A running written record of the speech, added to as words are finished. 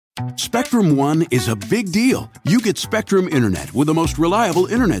Spectrum One is a big deal. You get Spectrum Internet with the most reliable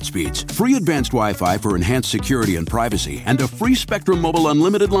internet speeds, free advanced Wi-Fi for enhanced security and privacy, and a free Spectrum Mobile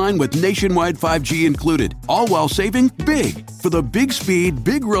Unlimited line with nationwide 5G included, all while saving big. For the big speed,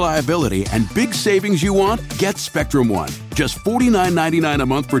 big reliability, and big savings you want, get Spectrum One. Just $49.99 a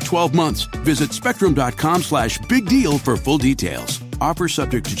month for 12 months. Visit spectrum.com/big deal for full details. Offer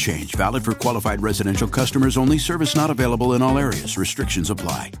subject to change. Valid for qualified residential customers only. Service not available in all areas. Restrictions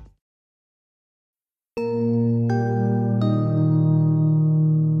apply.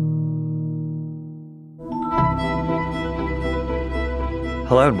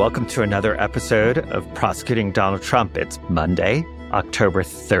 Hello and welcome to another episode of Prosecuting Donald Trump. It's Monday, October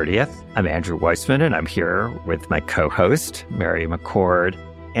 30th. I'm Andrew Weissman, and I'm here with my co-host, Mary McCord.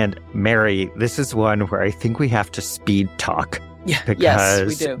 And Mary, this is one where I think we have to speed talk. Yeah, because yes,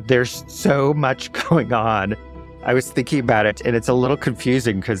 we do. There's so much going on. I was thinking about it, and it's a little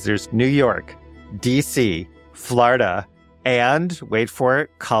confusing because there's New York, D.C., Florida, and, wait for it,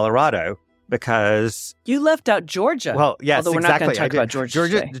 Colorado. Because you left out Georgia. Well, yes, although we're exactly. not going to talk about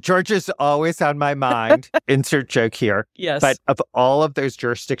Georgia. Georgia's always on my mind. Insert joke here. Yes. But of all of those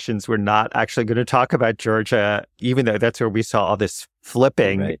jurisdictions, we're not actually going to talk about Georgia, even though that's where we saw all this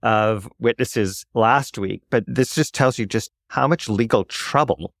flipping of witnesses last week. But this just tells you just how much legal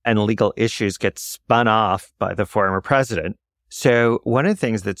trouble and legal issues get spun off by the former president. So one of the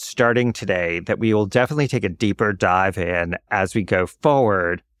things that's starting today that we will definitely take a deeper dive in as we go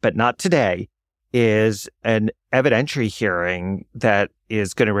forward, but not today, is an evidentiary hearing that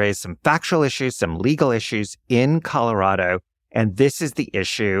is going to raise some factual issues, some legal issues in Colorado. And this is the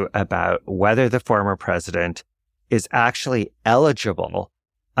issue about whether the former president is actually eligible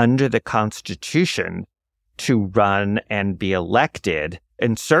under the Constitution to run and be elected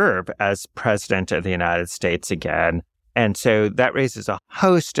and serve as president of the United States again. And so that raises a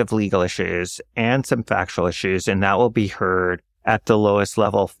host of legal issues and some factual issues, and that will be heard at the lowest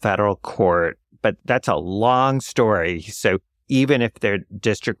level federal court. But that's a long story. So even if their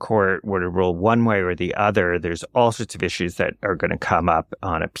district court were to rule one way or the other, there's all sorts of issues that are going to come up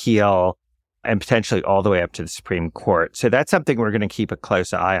on appeal and potentially all the way up to the Supreme Court. So that's something we're going to keep a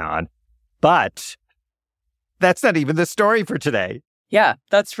close eye on. But that's not even the story for today. Yeah,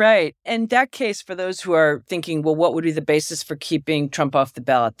 that's right. In that case, for those who are thinking, well, what would be the basis for keeping Trump off the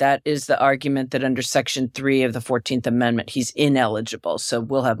ballot? That is the argument that under Section 3 of the 14th Amendment, he's ineligible. So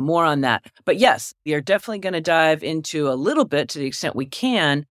we'll have more on that. But yes, we are definitely going to dive into a little bit, to the extent we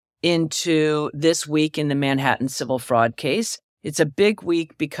can, into this week in the Manhattan civil fraud case. It's a big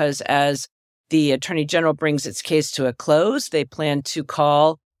week because as the Attorney General brings its case to a close, they plan to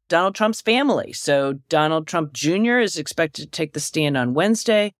call Donald Trump's family. So Donald Trump Jr. is expected to take the stand on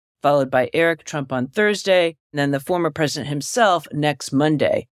Wednesday, followed by Eric Trump on Thursday, and then the former president himself next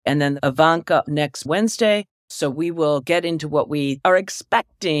Monday, and then Ivanka next Wednesday. So we will get into what we are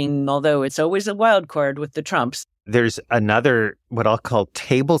expecting, although it's always a wild card with the Trumps. There's another, what I'll call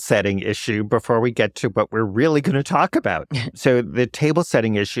table setting issue before we get to what we're really going to talk about. So the table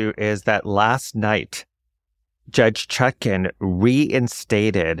setting issue is that last night, Judge Chutkan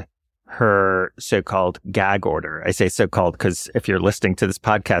reinstated her so-called gag order. I say so-called because if you're listening to this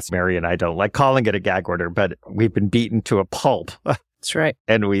podcast, Mary and I don't like calling it a gag order, but we've been beaten to a pulp. That's right.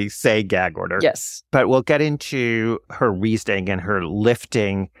 And we say gag order. Yes. But we'll get into her restaying and her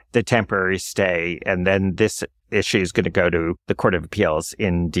lifting the temporary stay. And then this issue is going to go to the Court of Appeals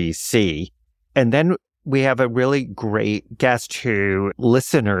in D.C. And then we have a really great guest who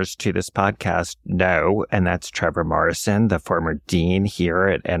listeners to this podcast know, and that's Trevor Morrison, the former dean here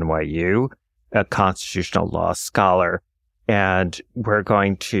at NYU, a constitutional law scholar. And we're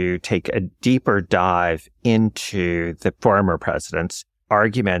going to take a deeper dive into the former president's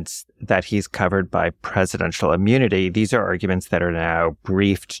arguments that he's covered by presidential immunity. These are arguments that are now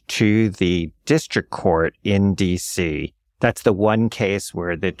briefed to the district court in D.C. That's the one case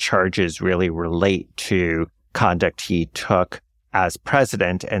where the charges really relate to conduct he took as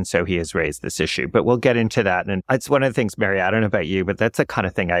president, and so he has raised this issue. But we'll get into that. And it's one of the things, Mary, I don't know about you, but that's the kind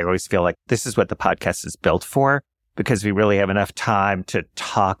of thing I always feel like this is what the podcast is built for, because we really have enough time to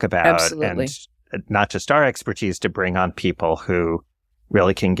talk about Absolutely. And not just our expertise, to bring on people who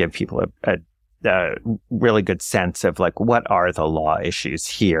really can give people a really good sense of like, what are the law issues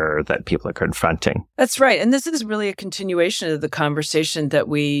here that people are confronting? That's right. And this is really a continuation of the conversation that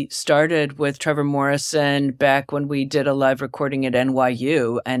we started with Trevor Morrison back when we did a live recording at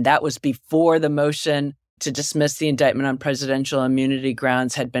NYU. And that was before the motion to dismiss the indictment on presidential immunity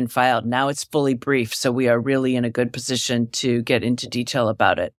grounds had been filed. Now it's fully briefed, so we are really in a good position to get into detail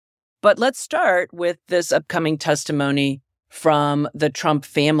about it. But let's start with this upcoming testimony from the Trump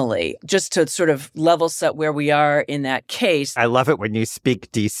family, just to sort of level set where we are in that case. I love it when you speak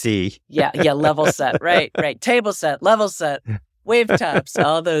DC. Yeah, level set, right. Table set, level set, wave tops,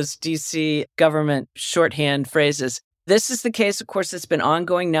 all those DC government shorthand phrases. This is the case, of course, that's been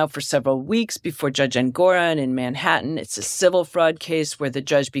ongoing now for several weeks before Judge Engoron in Manhattan. It's a civil fraud case where the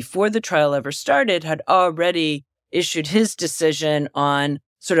judge, before the trial ever started, had already issued his decision on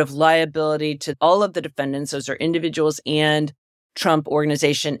sort of liability to all of the defendants. Those are individuals and Trump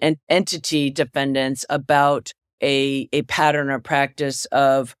organization and entity defendants about a pattern or practice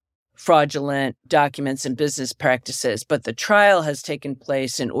of fraudulent documents and business practices. But the trial has taken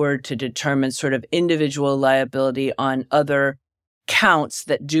place in order to determine sort of individual liability on other counts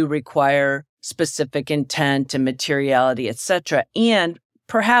that do require specific intent and materiality, et cetera. And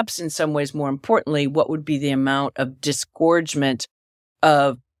perhaps in some ways, more importantly, what would be the amount of disgorgement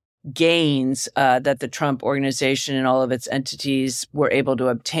of gains that the Trump organization and all of its entities were able to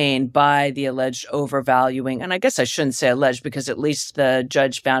obtain by the alleged overvaluing. And I guess I shouldn't say alleged, because at least the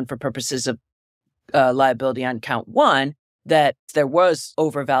judge found for purposes of liability on count one that there was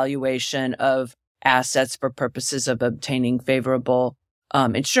overvaluation of assets for purposes of obtaining favorable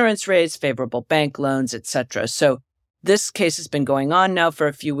insurance rates, favorable bank loans, et cetera. So this case has been going on now for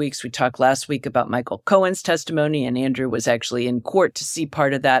a few weeks. We talked last week about Michael Cohen's testimony, and Andrew was actually in court to see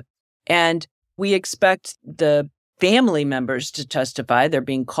part of that. And we expect the family members to testify. They're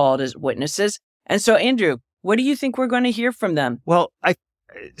being called as witnesses. And so, Andrew, what do you think we're going to hear from them? Well,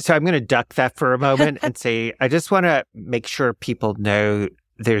 so I'm going to duck that for a moment and say, I just want to make sure people know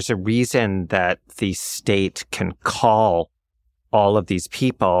there's a reason that the state can call all of these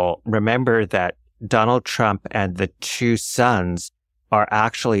people. Remember that Donald Trump and the two sons are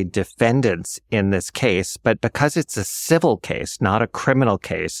actually defendants in this case, but because it's a civil case, not a criminal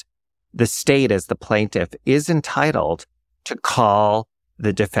case, the state as the plaintiff is entitled to call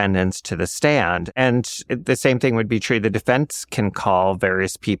the defendants to the stand. And the same thing would be true. The defense can call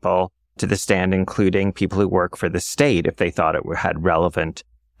various people to the stand, including people who work for the state, if they thought it had relevant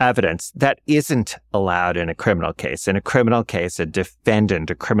evidence. That isn't allowed in a criminal case. In a criminal case, a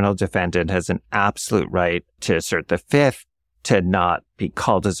criminal defendant has an absolute right to assert the Fifth, to not be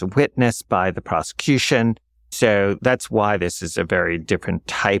called as a witness by the prosecution. So that's why this is a very different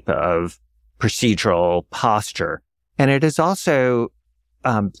type of procedural posture. And it is also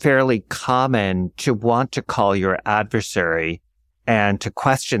fairly common to want to call your adversary and to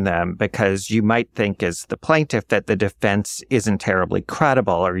question them, because you might think as the plaintiff that the defense isn't terribly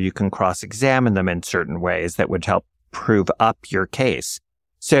credible, or you can cross-examine them in certain ways that would help prove up your case.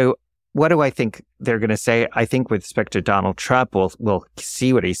 So what do I think they're going to say? I think with respect to Donald Trump, we'll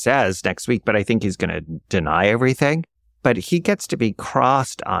see what he says next week, but I think he's going to deny everything. But he gets to be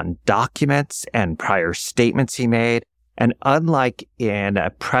crossed on documents and prior statements he made. And unlike in a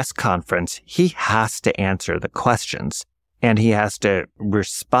press conference, he has to answer the questions and he has to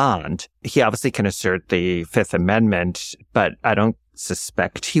respond. He obviously can assert the Fifth Amendment, but I don't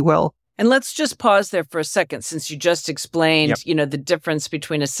suspect he will. And let's just pause there for a second, since you just explained, the difference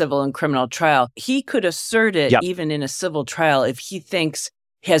between a civil and criminal trial. He could assert it even in a civil trial if he thinks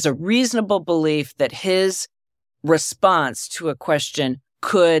he has a reasonable belief that his response to a question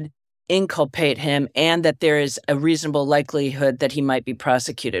could inculpate him and that there is a reasonable likelihood that he might be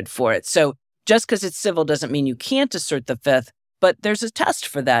prosecuted for it. So just because it's civil doesn't mean you can't assert the Fifth, but there's a test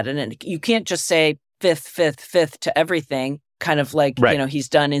for that. And you can't just say fifth to everything, kind of like, he's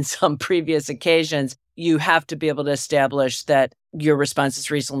done in some previous occasions. You have to be able to establish that your response is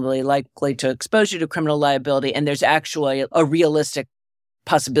reasonably likely to expose you to criminal liability, and there's actually a realistic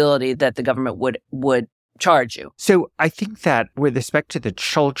possibility that the government would charge you. So I think that with respect to the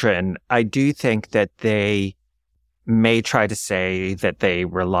children, I do think that they may try to say that they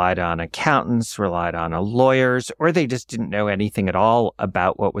relied on accountants, relied on lawyers, or they just didn't know anything at all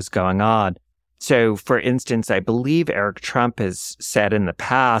about what was going on. So, for instance, I believe Eric Trump has said in the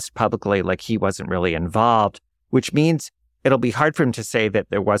past publicly, like, he wasn't really involved, which means it'll be hard for him to say that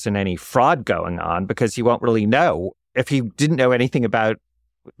there wasn't any fraud going on, because he won't really know. If he didn't know anything about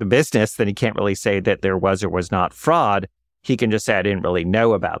the business, then he can't really say that there was or was not fraud. He can just say, I didn't really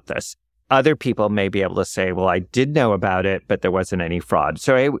know about this. Other people may be able to say, well, I did know about it, but there wasn't any fraud.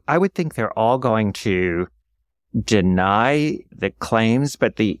 So I would think they're all going to deny the claims,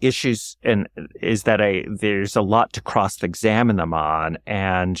 but the issues is that there's a lot to cross-examine them on,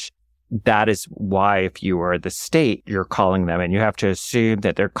 and that is why, if you are the state, you're calling them, and you have to assume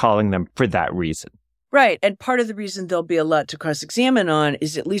that they're calling them for that reason. Right, and part of the reason there'll be a lot to cross-examine on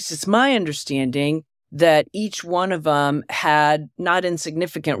is, at least it's my understanding, that each one of them had not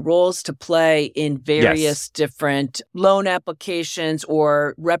insignificant roles to play in various different loan applications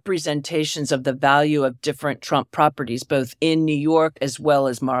or representations of the value of different Trump properties, both in New York as well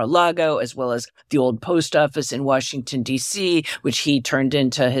as Mar-a-Lago, as well as the old post office in Washington, D.C., which he turned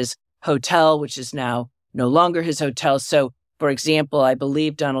into his hotel, which is now no longer his hotel. So, for example, I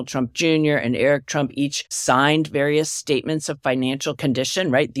believe Donald Trump Jr. and Eric Trump each signed various statements of financial condition,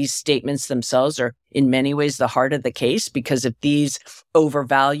 right? These statements themselves are in many ways the heart of the case, because if these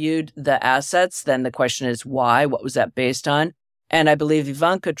overvalued the assets, then the question is why? What was that based on? And I believe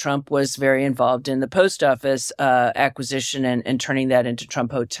Ivanka Trump was very involved in the post office acquisition and turning that into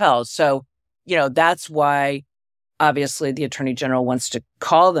Trump Hotel. So, that's why obviously the Attorney General wants to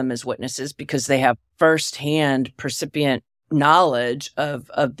call them as witnesses, because they have firsthand percipient knowledge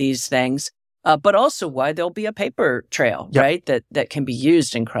of these things, but also why there'll be a paper trail, right, that can be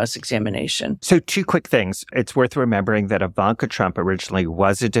used in cross-examination. So 2 quick things. It's worth remembering that Ivanka Trump originally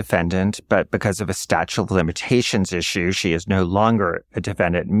was a defendant, but because of a statute of limitations issue, she is no longer a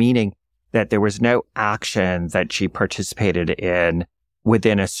defendant, meaning that there was no action that she participated in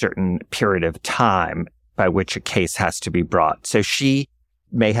within a certain period of time by which a case has to be brought. So she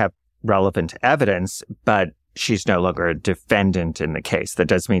may have relevant evidence, but she's no longer a defendant in the case. That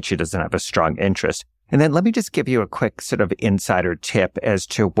does mean she doesn't have a strong interest. And then let me just give you a quick sort of insider tip as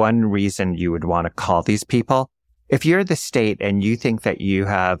to one reason you would want to call these people. If you're the state and you think that you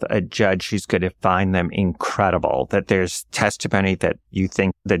have a judge who's going to find them incredible, that there's testimony that you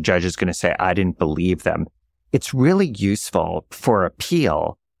think the judge is going to say, I didn't believe them, it's really useful for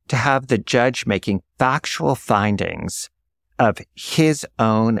appeal to have the judge making factual findings of his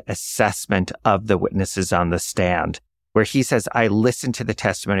own assessment of the witnesses on the stand, where he says, I listened to the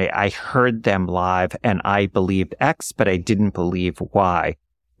testimony, I heard them live, and I believed X, but I didn't believe Y.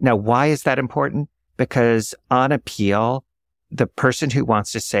 Now, why is that important? Because on appeal, the person who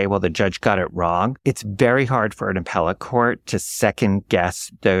wants to say, well, the judge got it wrong, it's very hard for an appellate court to second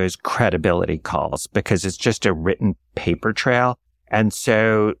guess those credibility calls because it's just a written paper trail. And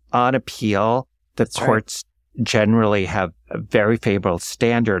so on appeal, the courts generally have a very favorable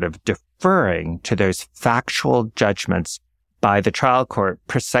standard of deferring to those factual judgments by the trial court,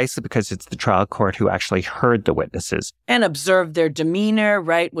 precisely because it's the trial court who actually heard the witnesses. And observed their demeanor,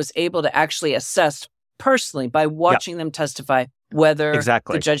 right? Was able to actually assess personally by watching them testify whether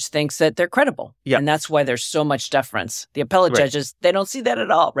the judge thinks that they're credible. And that's why there's so much deference. The appellate judges, they don't see that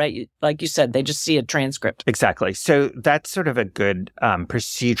at all, right? Like you said, they just see a transcript. Exactly. So that's sort of a good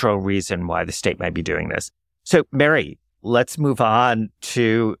procedural reason why the state might be doing this. So, Mary, let's move on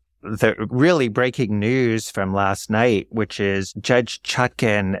to the really breaking news from last night, which is Judge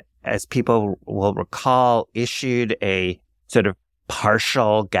Chutkan, as people will recall, issued a sort of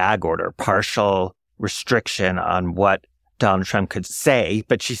partial gag order, partial restriction on what Donald Trump could say,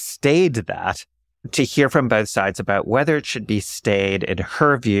 but she stayed that to hear from both sides about whether it should be stayed, in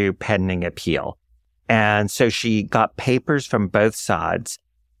her view, pending appeal. And so she got papers from both sides,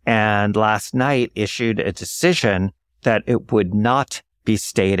 and last night issued a decision that it would not be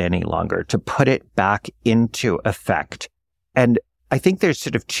stayed any longer, to put it back into effect. And I think there's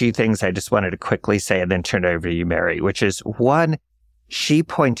sort of 2 things I just wanted to quickly say and then turn it over to you, Mary, which is, one, she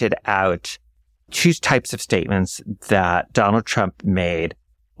pointed out 2 types of statements that Donald Trump made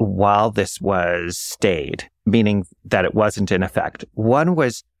while this was stayed, meaning that it wasn't in effect. One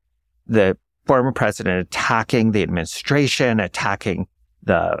was the former president attacking the administration, attacking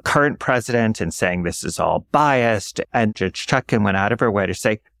the current president and saying this is all biased. And Judge Chutkan went out of her way to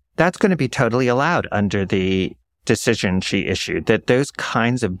say that's going to be totally allowed under the decision she issued, that those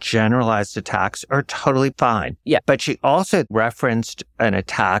kinds of generalized attacks are totally fine. But she also referenced an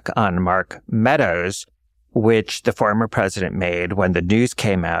attack on Mark Meadows, which the former president made when the news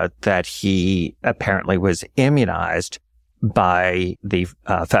came out that he apparently was immunized by the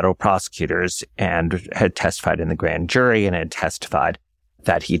federal prosecutors and had testified in the grand jury and had testified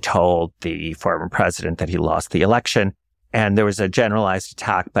that he told the former president that he lost the election. And there was a generalized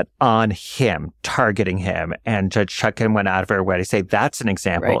attack, but on him, targeting him. And Judge Chutkan went out of her way to say that's an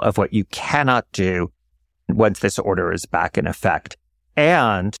example of what you cannot do once this order is back in effect.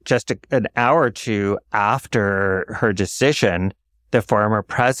 And just an hour or 2 after her decision, the former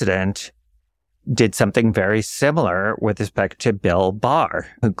president did something very similar with respect to Bill Barr,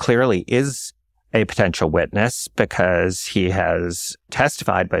 who clearly is a potential witness because he has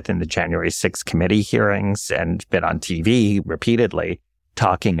testified both in the January 6th committee hearings and been on TV repeatedly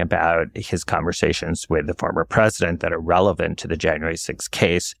talking about his conversations with the former president that are relevant to the January 6th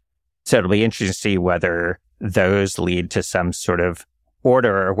case. So it'll be interesting to see whether those lead to some sort of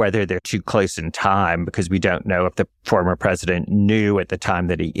order or whether they're too close in time, because we don't know if the former president knew at the time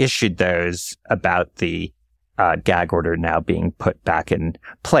that he issued those about the gag order now being put back in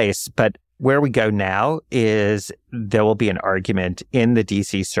place. But where we go now is there will be an argument in the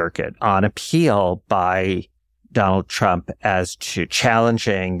D.C. Circuit on appeal by Donald Trump as to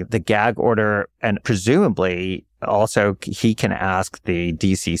challenging the gag order, and presumably also he can ask the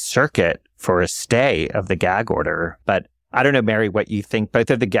D.C. Circuit for a stay of the gag order. But I don't know, Mary, what you think both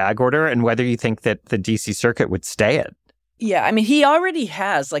of the gag order and whether you think that the D.C. Circuit would stay it. Yeah, I mean, he already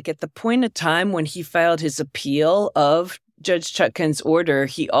has, like at the point of time when he filed his appeal of Judge Chutkan's order,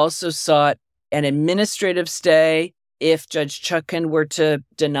 he also sought an administrative stay if Judge Chutkan were to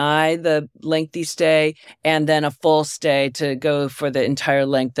deny the lengthy stay, and then a full stay to go for the entire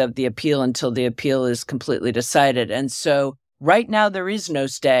length of the appeal until the appeal is completely decided. And so right now there is no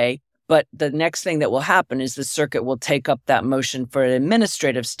stay, but the next thing that will happen is the circuit will take up that motion for an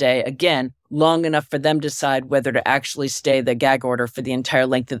administrative stay, again, long enough for them to decide whether to actually stay the gag order for the entire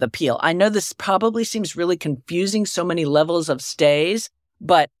length of the appeal. I know this probably seems really confusing, so many levels of stays,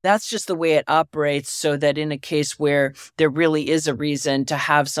 but that's just the way it operates, so that in a case where there really is a reason to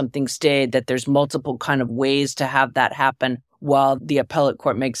have something stayed, that there's multiple kind of ways to have that happen while the appellate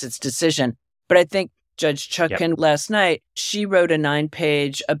court makes its decision. But I think Judge Chutkan last night, she wrote a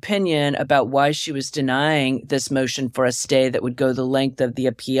 9-page opinion about why she was denying this motion for a stay that would go the length of the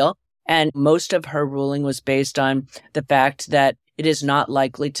appeal. And most of her ruling was based on the fact that it is not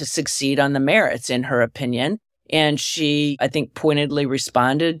likely to succeed on the merits, in her opinion. And she, I think, pointedly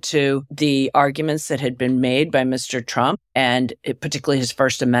responded to the arguments that had been made by Mr. Trump, and particularly his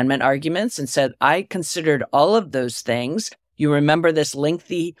First Amendment arguments, and said, I considered all of those things. You remember this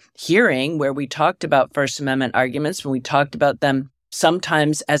lengthy hearing where we talked about First Amendment arguments, when we talked about them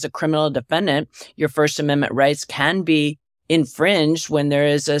sometimes as a criminal defendant, your First Amendment rights can be infringed when there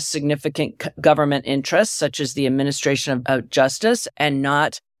is a significant government interest, such as the administration of justice, and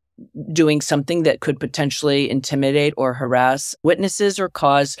not doing something that could potentially intimidate or harass witnesses or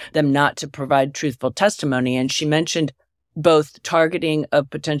cause them not to provide truthful testimony. And she mentioned both targeting of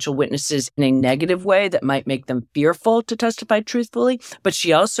potential witnesses in a negative way that might make them fearful to testify truthfully, but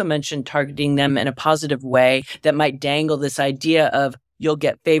she also mentioned targeting them in a positive way that might dangle this idea of, you'll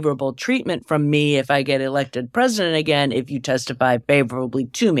get favorable treatment from me if I get elected president again if you testify favorably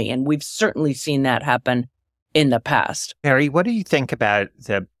to me. And we've certainly seen that happen in the past. Mary, what do you think about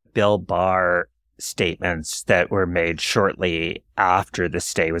the Bill Barr statements that were made shortly after the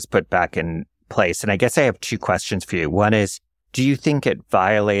stay was put back in place? And I guess I have two questions for you. One is, do you think it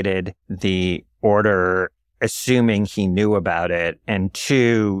violated the order, assuming he knew about it? And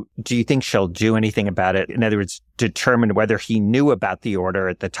two, do you think she'll do anything about it? In other words, determine whether he knew about the order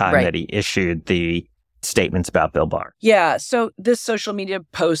at the time that he issued the statements about Bill Barr. Yeah. So this social media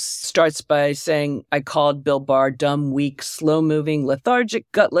post starts by saying, I called Bill Barr dumb, weak, slow-moving, lethargic,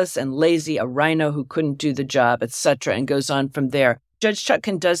 gutless, and lazy, a rhino who couldn't do the job, etc., and goes on from there. Judge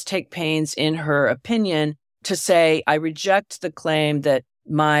Chutkan does take pains in her opinion to say, I reject the claim that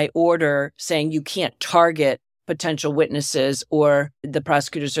my order saying you can't target potential witnesses or the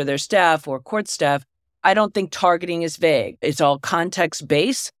prosecutors or their staff or court staff, I don't think targeting is vague. It's all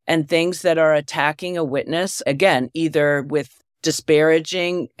context-based, and things that are attacking a witness, again, either with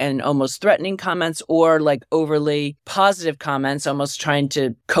disparaging and almost threatening comments or like overly positive comments, almost trying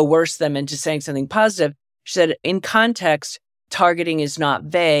to coerce them into saying something positive. She said, in context, targeting is not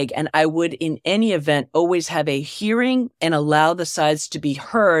vague, and I would, in any event, always have a hearing and allow the sides to be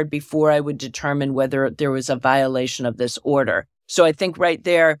heard before I would determine whether there was a violation of this order. So I think right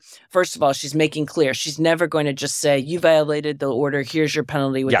there, first of all, she's making clear she's never going to just say, you violated the order, here's your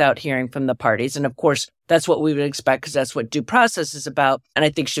penalty, without hearing from the parties. And of course, that's what we would expect, because that's what due process is about. And I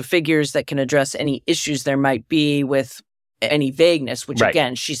think she figures that can address any issues there might be with any vagueness, which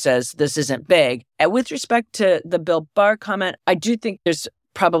again, she says this isn't vague. And with respect to the Bill Barr comment, I do think there's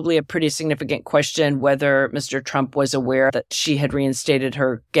probably a pretty significant question whether Mr. Trump was aware that she had reinstated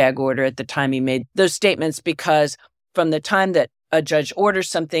her gag order at the time he made those statements, because from the time that a judge orders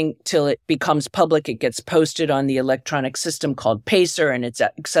something till it becomes public, it gets posted on the electronic system called Pacer, and it's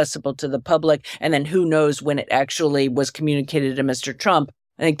accessible to the public. And then who knows when it actually was communicated to Mr. Trump.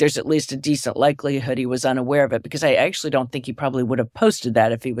 I think there's at least a decent likelihood he was unaware of it, because I actually don't think he probably would have posted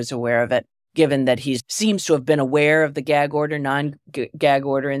that if he was aware of it, given that he seems to have been aware of the gag order, non-gag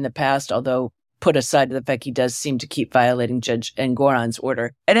order in the past, although put aside the fact he does seem to keep violating Judge Engoron's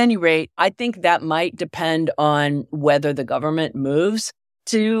order. At any rate, I think that might depend on whether the government moves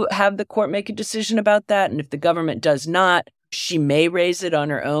to have the court make a decision about that. And if the government does not, she may raise it on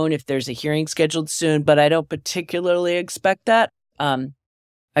her own if there's a hearing scheduled soon, but I don't particularly expect that.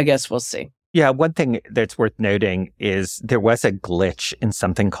 I guess we'll see. Yeah, one thing that's worth noting is there was a glitch in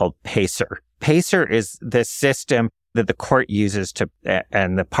something called PACER. PACER is the system that the court uses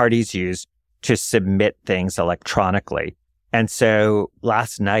and the parties use to submit things electronically. And so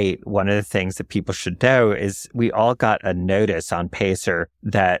last night, one of the things that people should know is we all got a notice on PACER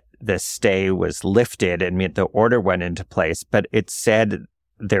that the stay was lifted and the order went into place, but it said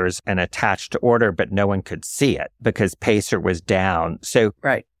there's an attached order, but no one could see it because PACER was down. So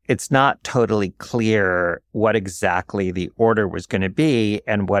right. It's not totally clear what exactly the order was going to be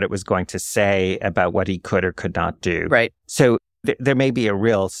and what it was going to say about what he could or could not do. Right. So there may be a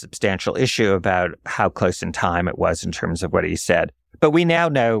real substantial issue about how close in time it was in terms of what he said. But we now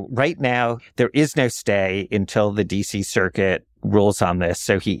know right now there is no stay until the D.C. Circuit rules on this.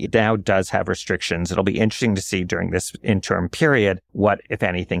 So he now does have restrictions. It'll be interesting to see during this interim period what, if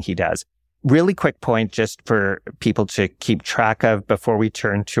anything, he does. Really quick point just for people to keep track of before we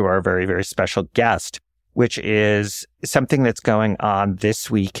turn to our very, very special guest, which is something that's going on this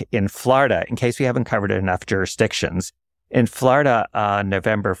week in Florida, in case we haven't covered enough jurisdictions. In Florida, on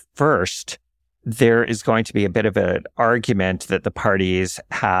November 1st, there is going to be a bit of an argument that the parties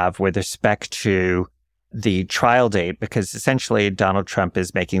have with respect to the trial date, because essentially Donald Trump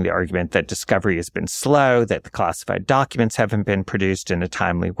is making the argument that discovery has been slow, that the classified documents haven't been produced in a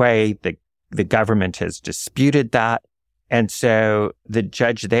timely way, the government has disputed that. And so the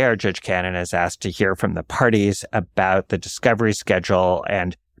judge there, Judge Cannon, has asked to hear from the parties about the discovery schedule.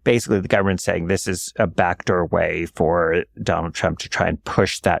 And basically the government saying this is a backdoor way for Donald Trump to try and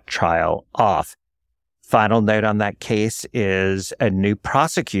push that trial off. Final note on that case is a new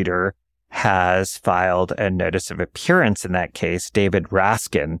prosecutor has filed a notice of appearance in that case, David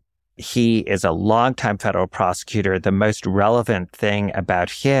Raskin. He is a longtime federal prosecutor. The most relevant thing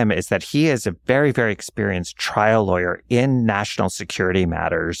about him is that he is a very, very experienced trial lawyer in national security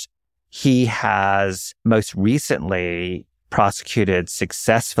matters. He has most recently prosecuted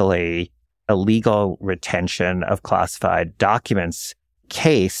successfully illegal retention of classified documents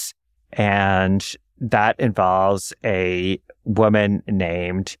case, and that involves a woman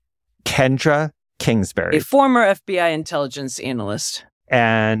named Kendra Kingsbury, a former FBI intelligence analyst.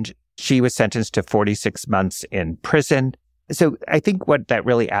 And she was sentenced to 46 months in prison. So I think what that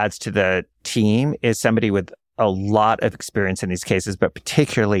really adds to the team is somebody with a lot of experience in these cases, but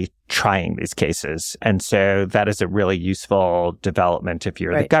particularly trying these cases. And so that is a really useful development if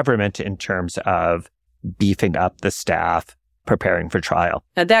you're the government in terms of beefing up the staff, preparing for trial.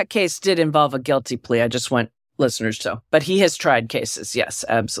 Now, that case did involve a guilty plea. I just want listeners to know. But he has tried cases. Yes,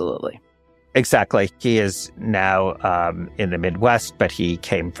 absolutely. Exactly. He is now in the Midwest, but he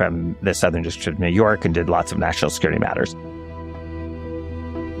came from the Southern District of New York and did lots of national security matters.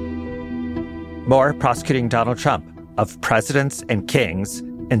 More prosecuting Donald Trump of presidents and kings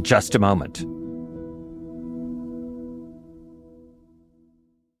in just a moment.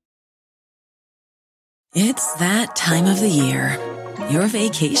 It's that time of the year. Your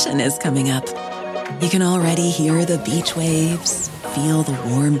vacation is coming up. You can already hear the beach waves, feel the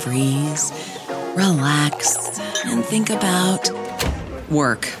warm breeze, relax, and think about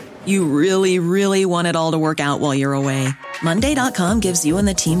work. You really, really want it all to work out while you're away. Monday.com gives you and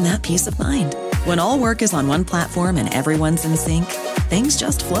the team that peace of mind. When all work is on one platform and everyone's in sync, things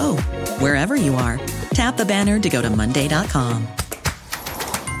just flow. Wherever you are, tap the banner to go to Monday.com.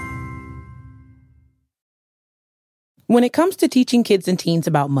 When it comes to teaching kids and teens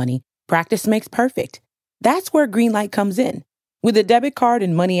about money, practice makes perfect. That's where Greenlight comes in. With a debit card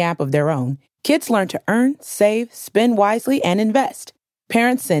and money app of their own, kids learn to earn, save, spend wisely, and invest.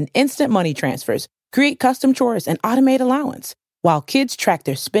 Parents send instant money transfers, create custom chores, and automate allowance, while kids track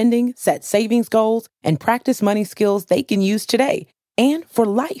their spending, set savings goals, and practice money skills they can use today and for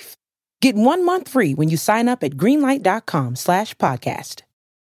life. Get 1 month free when you sign up at greenlight.com/podcast.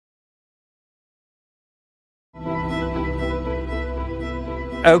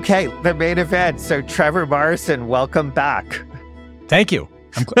 Okay, the main event. So Trevor Morrison, welcome back. Thank you.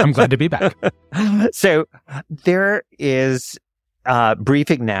 I'm glad to be back. So there is a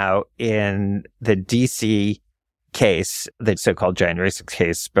briefing now in the D.C. case, the so-called January 6th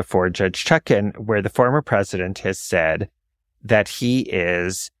case before Judge Chutkan, where the former president has said that he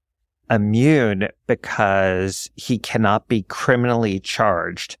is immune because he cannot be criminally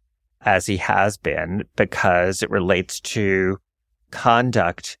charged as he has been because it relates to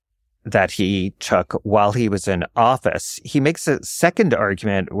conduct that he took while he was in office. He makes a second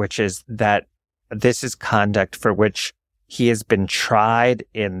argument, which is that this is conduct for which he has been tried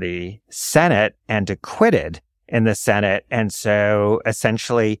in the Senate and acquitted in the Senate. And so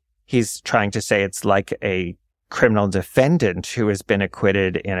essentially he's trying to say it's like a criminal defendant who has been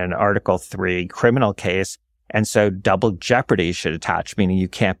acquitted in an Article 3 criminal case. And so double jeopardy should attach, meaning you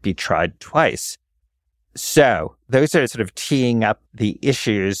can't be tried twice. So those are sort of teeing up the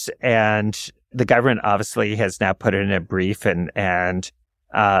issues. And the government obviously has now put it in a brief. And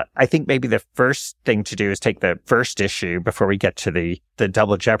I think maybe the first thing to do is take the first issue before we get to the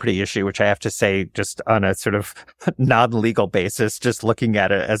double jeopardy issue, which I have to say, just on a sort of non-legal basis, just looking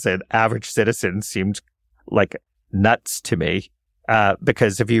at it as an average citizen seemed like nuts to me.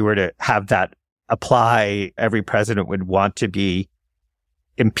 Because if you were to have that apply, every president would want to be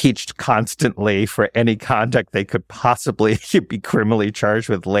impeached constantly for any conduct they could possibly be criminally charged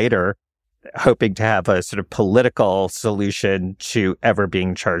with later, hoping to have a sort of political solution to ever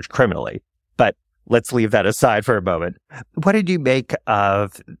being charged criminally. But let's leave that aside for a moment. What did you make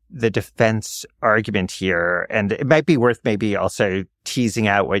of the defense argument here? And it might be worth maybe also teasing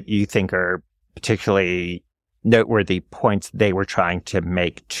out what you think are particularly noteworthy points they were trying to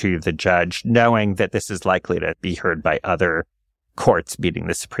make to the judge, knowing that this is likely to be heard by other courts, meaning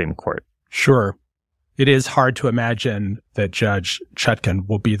the Supreme Court. Sure. It is hard to imagine that Judge Chutkan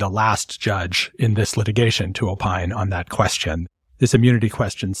will be the last judge in this litigation to opine on that question. This immunity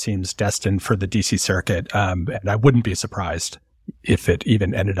question seems destined for the D.C. Circuit, and I wouldn't be surprised if it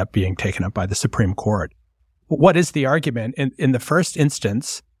even ended up being taken up by the Supreme Court. What is the argument? In the first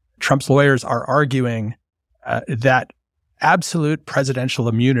instance, Trump's lawyers are arguing that absolute presidential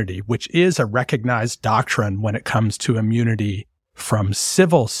immunity, which is a recognized doctrine when it comes to immunity from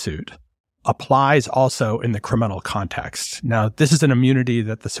civil suit, applies also in the criminal context. Now, this is an immunity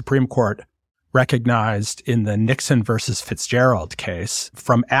that the Supreme Court recognized in the Nixon versus Fitzgerald case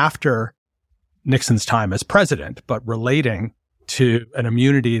from after Nixon's time as president, but relating to an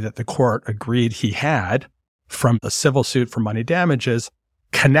immunity that the court agreed he had from a civil suit for money damages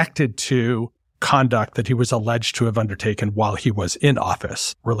connected to conduct that he was alleged to have undertaken while he was in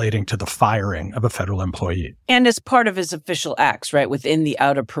office relating to the firing of a federal employee. And as part of his official acts, right? Within the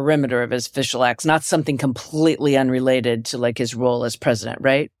outer perimeter of his official acts, not something completely unrelated to like his role as president,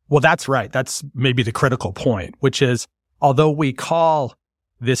 right? Well, that's right. That's maybe the critical point, which is, although we call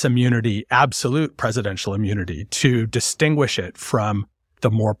this immunity absolute presidential immunity to distinguish it from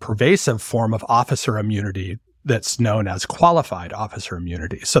the more pervasive form of officer immunity that's known as qualified officer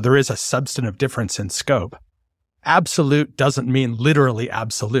immunity. So there is a substantive difference in scope. Absolute doesn't mean literally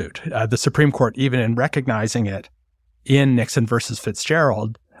absolute. The Supreme Court, even in recognizing it in Nixon versus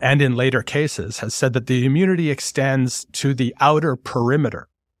Fitzgerald and in later cases, has said that the immunity extends to the outer perimeter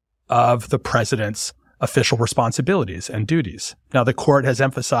of the president's official responsibilities and duties. Now, the court has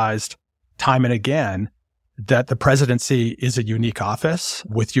emphasized time and again that the presidency is a unique office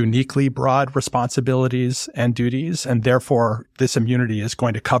with uniquely broad responsibilities and duties, and therefore this immunity is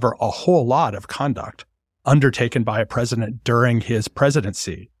going to cover a whole lot of conduct undertaken by a president during his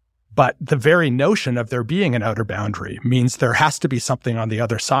presidency. But the very notion of there being an outer boundary means there has to be something on the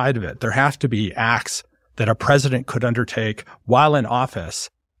other side of it. There have to be acts that a president could undertake while in office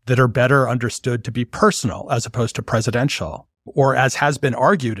that are better understood to be personal as opposed to presidential, or as has been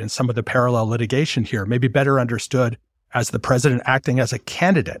argued in some of the parallel litigation here, maybe better understood as the president acting as a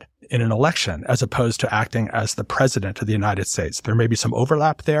candidate in an election as opposed to acting as the president of the United States. There may be some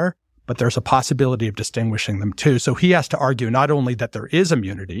overlap there, but there's a possibility of distinguishing them too. So he has to argue not only that there is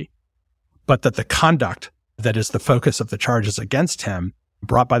immunity, but that the conduct that is the focus of the charges against him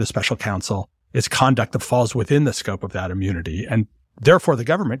brought by the special counsel is conduct that falls within the scope of that immunity. And therefore, the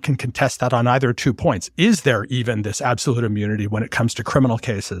government can contest that on either 2 points. Is there even this absolute immunity when it comes to criminal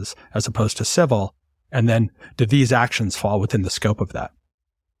cases as opposed to civil? And then do these actions fall within the scope of that?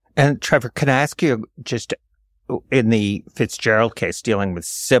 And Trevor, can I ask you, just in the Fitzgerald case dealing with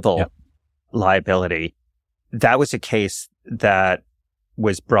civil liability, that was a case that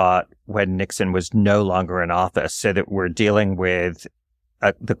was brought when Nixon was no longer in office, so that we're dealing with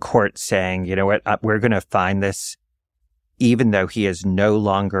the court saying, you know what, we're going to find this even though he is no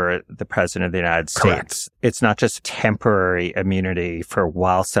longer the president of the United States. Correct. It's not just temporary immunity for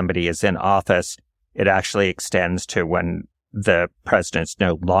while somebody is in office. It actually extends to when the president's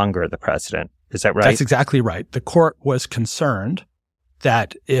no longer the president. Is that right? That's exactly right. The court was concerned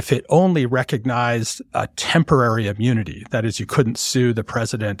that if it only recognized a temporary immunity, that is, you couldn't sue the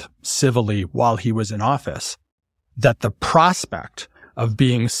president civilly while he was in office, that the prospect of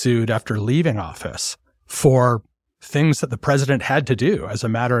being sued after leaving office for things that the president had to do as a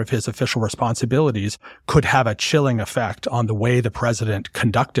matter of his official responsibilities could have a chilling effect on the way the president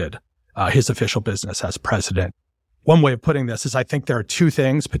conducted his official business as president. One way of putting this is I think there are two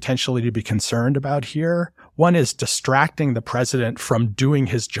things potentially to be concerned about here. One is distracting the president from doing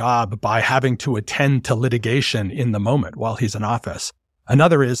his job by having to attend to litigation in the moment while he's in office.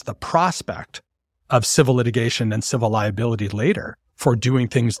 Another is the prospect of civil litigation and civil liability later for doing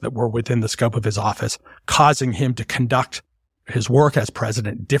things that were within the scope of his office, causing him to conduct his work as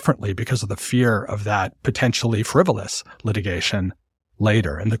president differently because of the fear of that potentially frivolous litigation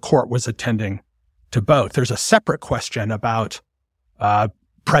later. And the court was attending to both. There's a separate question about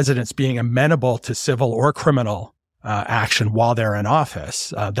presidents being amenable to civil or criminal action while they're in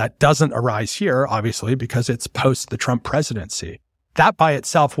office. That doesn't arise here, obviously, because it's post the Trump presidency. That by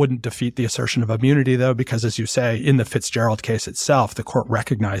itself wouldn't defeat the assertion of immunity, though, because as you say, in the Fitzgerald case itself, the court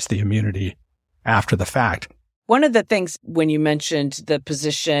recognized the immunity after the fact. One of the things when you mentioned the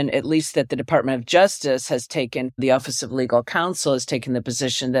position, at least that the Department of Justice has taken, the Office of Legal Counsel has taken the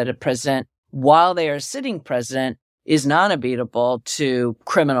position that a president, while they are sitting president, is non-abetable to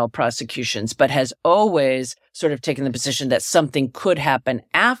criminal prosecutions, but has always sort of taken the position that something could happen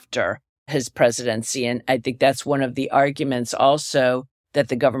after his presidency. And I think that's one of the arguments also that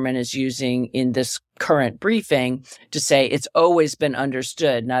the government is using in this current briefing to say it's always been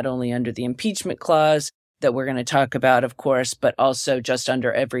understood, not only under the impeachment clause that we're going to talk about, of course, but also just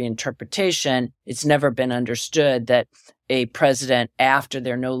under every interpretation. It's never been understood that a president, after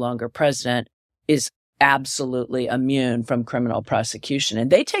they're no longer president, is absolutely immune from criminal prosecution.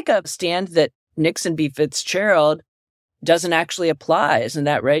 And they take a stand that Nixon v. Fitzgerald doesn't actually apply. Isn't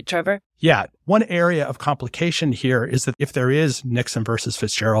that right, Trevor? Yeah. One area of complication here is that if there is Nixon versus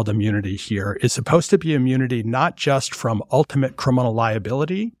Fitzgerald immunity here, it's supposed to be immunity not just from ultimate criminal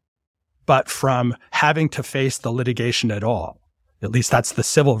liability, but from having to face the litigation at all. At least that's the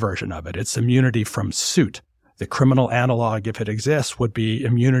civil version of it. It's immunity from suit. The criminal analog, if it exists, would be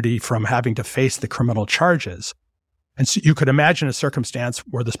immunity from having to face the criminal charges. And so you could imagine a circumstance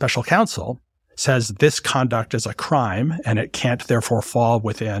where the special counsel says this conduct is a crime and it can't therefore fall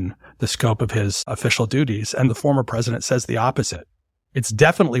within the scope of his official duties. And the former president says the opposite. It's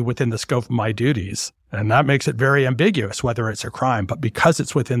definitely within the scope of my duties. And that makes it very ambiguous whether it's a crime. But because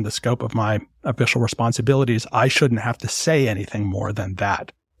it's within the scope of my official responsibilities, I shouldn't have to say anything more than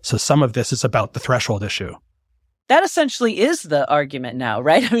that. So some of this is about the threshold issue. That essentially is the argument now,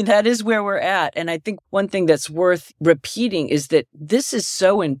 right? I mean, that is where we're at. And I think one thing that's worth repeating is that this is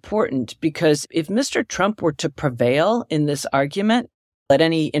so important because if Mr. Trump were to prevail in this argument at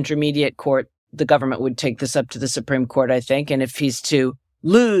any intermediate court, the government would take this up to the Supreme Court, I think. And if he's to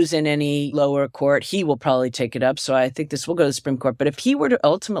lose in any lower court, he will probably take it up. So I think this will go to the Supreme Court. But if he were to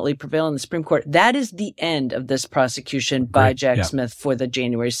ultimately prevail in the Supreme Court, that is the end of this prosecution by Jack Smith for the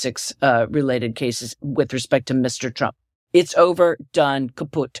January 6 related cases with respect to Mr. Trump. It's over, done,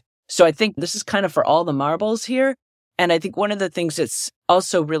 kaput. So I think this is kind of for all the marbles here. And I think one of the things that's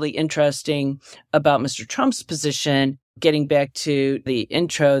also really interesting about Mr. Trump's position, getting back to the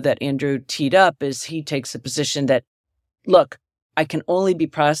intro that Andrew teed up, is he takes the position that, look, I can only be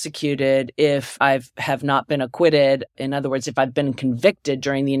prosecuted if I have not been acquitted. In other words, if I've been convicted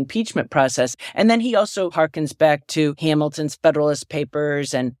during the impeachment process. And then he also harkens back to Hamilton's Federalist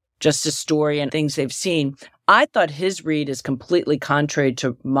Papers and Justice Story and things they've seen. I thought his read is completely contrary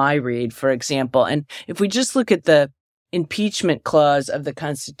to my read, for example. And if we just look at the impeachment clause of the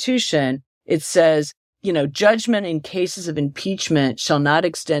Constitution, it says, judgment in cases of impeachment shall not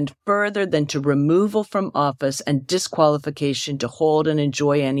extend further than to removal from office and disqualification to hold and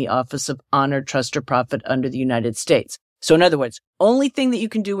enjoy any office of honor, trust, or profit under the United States. So in other words, only thing that you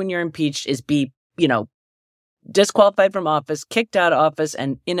can do when you're impeached is be, disqualified from office, kicked out of office,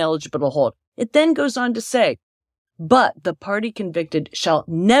 and ineligible to hold. It then goes on to say, but the party convicted shall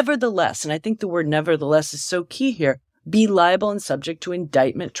nevertheless, and I think the word nevertheless is so key here, be liable and subject to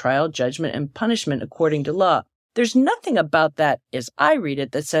indictment, trial, judgment, and punishment according to law. There's nothing about that, as I read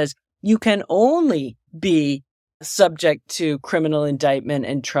it, that says you can only be subject to criminal indictment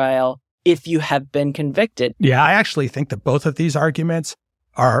and trial if you have been convicted. Yeah, I actually think that both of these arguments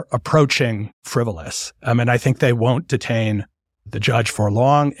are approaching frivolous. I think they won't detain the judge for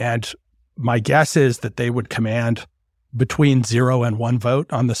long. And my guess is that they would command between 0 and 1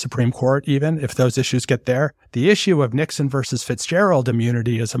 vote on the Supreme Court, even if those issues get there. The issue of Nixon versus Fitzgerald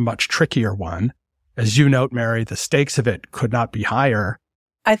immunity is a much trickier one. As you note, Mary, the stakes of it could not be higher.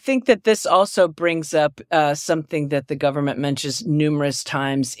 I think that this also brings up something that the government mentions numerous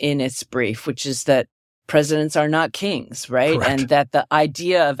times in its brief, which is that presidents are not kings, right? Correct. And that the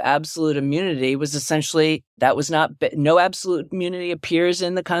idea of absolute immunity was essentially, no absolute immunity appears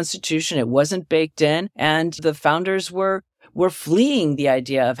in the Constitution. It wasn't baked in. And the founders were fleeing the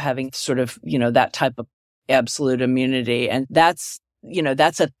idea of having sort of, that type of absolute immunity. And that's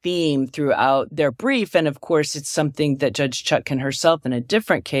that's a theme throughout their brief. And of course, it's something that Judge Chutkan herself in a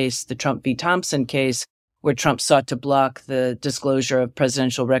different case, the Trump v. Thompson case, where Trump sought to block the disclosure of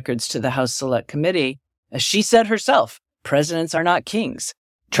presidential records to the House Select Committee. As she said herself, presidents are not kings.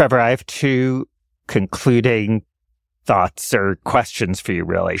 Trevor, I have two concluding thoughts or questions for you,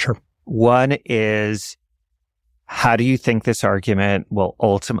 really. Sure. One is, how do you think this argument will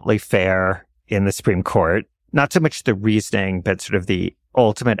ultimately fare in the Supreme Court? Not so much the reasoning, but sort of the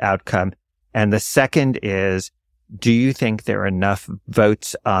ultimate outcome. And the second is, do you think there are enough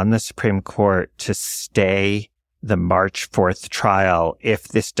votes on the Supreme Court to stay the March 4th trial if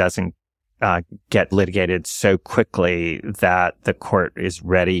this doesn't get litigated so quickly that the court is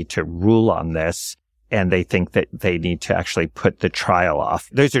ready to rule on this and they think that they need to actually put the trial off?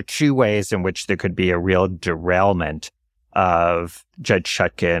 Those are two ways in which there could be a real derailment of Judge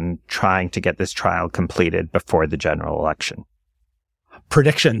Chutkan trying to get this trial completed before the general election.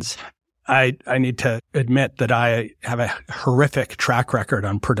 Predictions. I need to admit that I have a horrific track record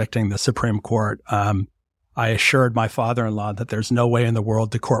on predicting the Supreme Court. I assured my father-in-law that there's no way in the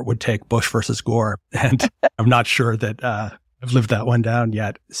world the court would take Bush versus Gore, and I'm not sure that I've lived that one down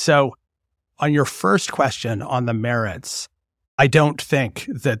yet. So on your first question on the merits, I don't think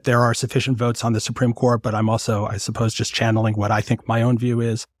that there are sufficient votes on the Supreme Court, but I'm also, I suppose, just channeling what I think my own view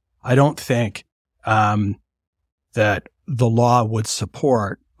is. I don't think that the law would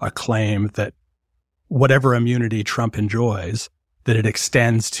support a claim that whatever immunity Trump enjoys, that it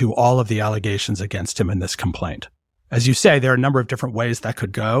extends to all of the allegations against him in this complaint. As you say, there are a number of different ways that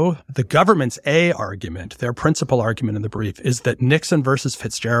could go. The government's argument, their principal argument in the brief, is that Nixon versus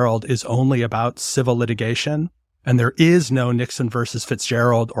Fitzgerald is only about civil litigation, and there is no Nixon versus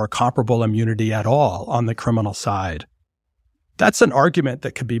Fitzgerald or comparable immunity at all on the criminal side. That's an argument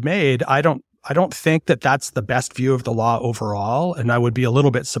that could be made. I don't think that that's the best view of the law overall, and I would be a little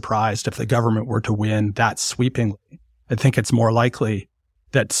bit surprised if the government were to win that sweepingly. I think it's more likely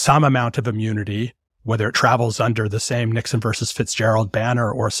that some amount of immunity, whether it travels under the same Nixon versus Fitzgerald banner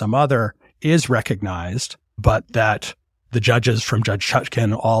or some other, is recognized, but that the judges from Judge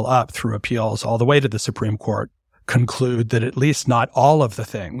Chutkan all up through appeals all the way to the Supreme Court conclude that at least not all of the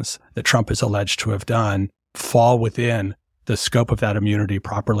things that Trump is alleged to have done fall within the scope of that immunity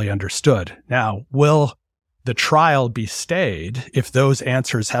properly understood. Now, will the trial be stayed if those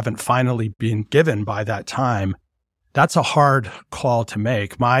answers haven't finally been given by that time? That's a hard call to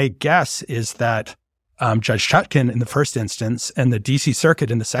make. My guess is that Judge Chutkan in the first instance and the D.C.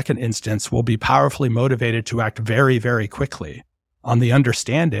 Circuit in the second instance will be powerfully motivated to act very, very quickly on the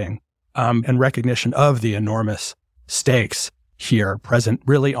understanding and recognition of the enormous stakes here present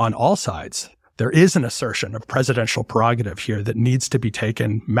really on all sides. There is an assertion of presidential prerogative here that needs to be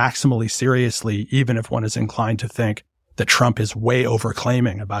taken maximally seriously, even if one is inclined to think that Trump is way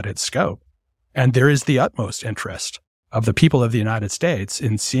overclaiming about its scope. And there is the utmost interest of the people of the United States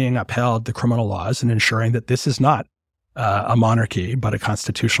in seeing upheld the criminal laws and ensuring that this is not a monarchy, but a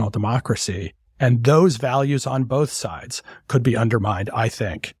constitutional democracy. And those values on both sides could be undermined, I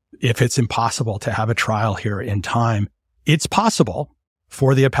think, if it's impossible to have a trial here in time. It's possible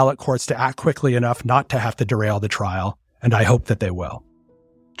for the appellate courts to act quickly enough not to have to derail the trial, and I hope that they will.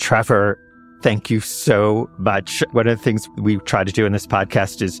 Trevor, thank you so much. One of the things we try to do in this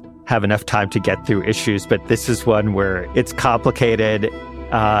podcast is have enough time to get through issues, but this is one where it's complicated.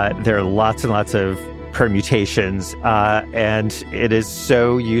 There are lots and lots of permutations, and it is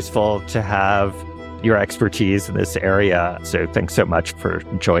so useful to have your expertise in this area. So thanks so much for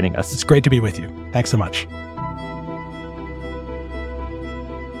joining us. It's great to be with you. Thanks so much.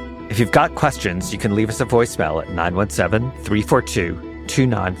 If you've got questions, you can leave us a voicemail at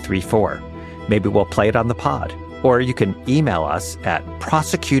 917-342-2934. Maybe we'll play it on the pod. Or you can email us at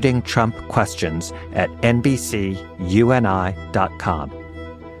prosecutingtrumpquestions@nbcuni.com.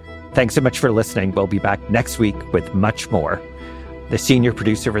 Thanks so much for listening. We'll be back next week with much more. The senior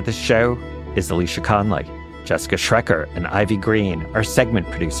producer for this show is Alicia Conley. Jessica Schrecker and Ivy Green are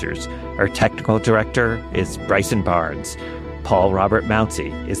segment producers. Our technical director is Bryson Barnes. Paul Robert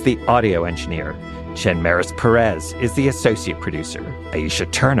Mounsey is the audio engineer. Chen Maris Perez is the associate producer.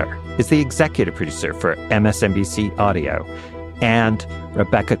 Aisha Turner is the executive producer for MSNBC Audio. And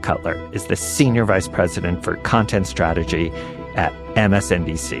Rebecca Cutler is the senior vice president for content strategy at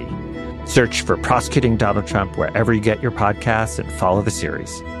MSNBC. Search for Prosecuting Donald Trump wherever you get your podcasts and follow the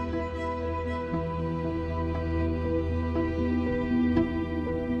series.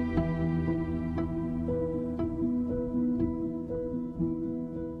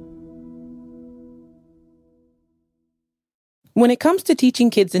 When it comes to teaching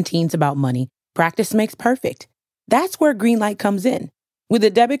kids and teens about money, practice makes perfect. That's where Greenlight comes in. With a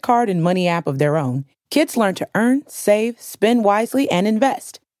debit card and money app of their own, kids learn to earn, save, spend wisely, and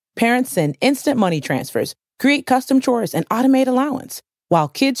invest. Parents send instant money transfers, create custom chores, and automate allowance, while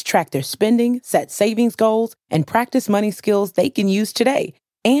kids track their spending, set savings goals, and practice money skills they can use today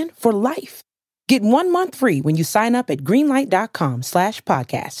and for life. Get 1 month free when you sign up at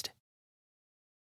greenlight.com/podcast.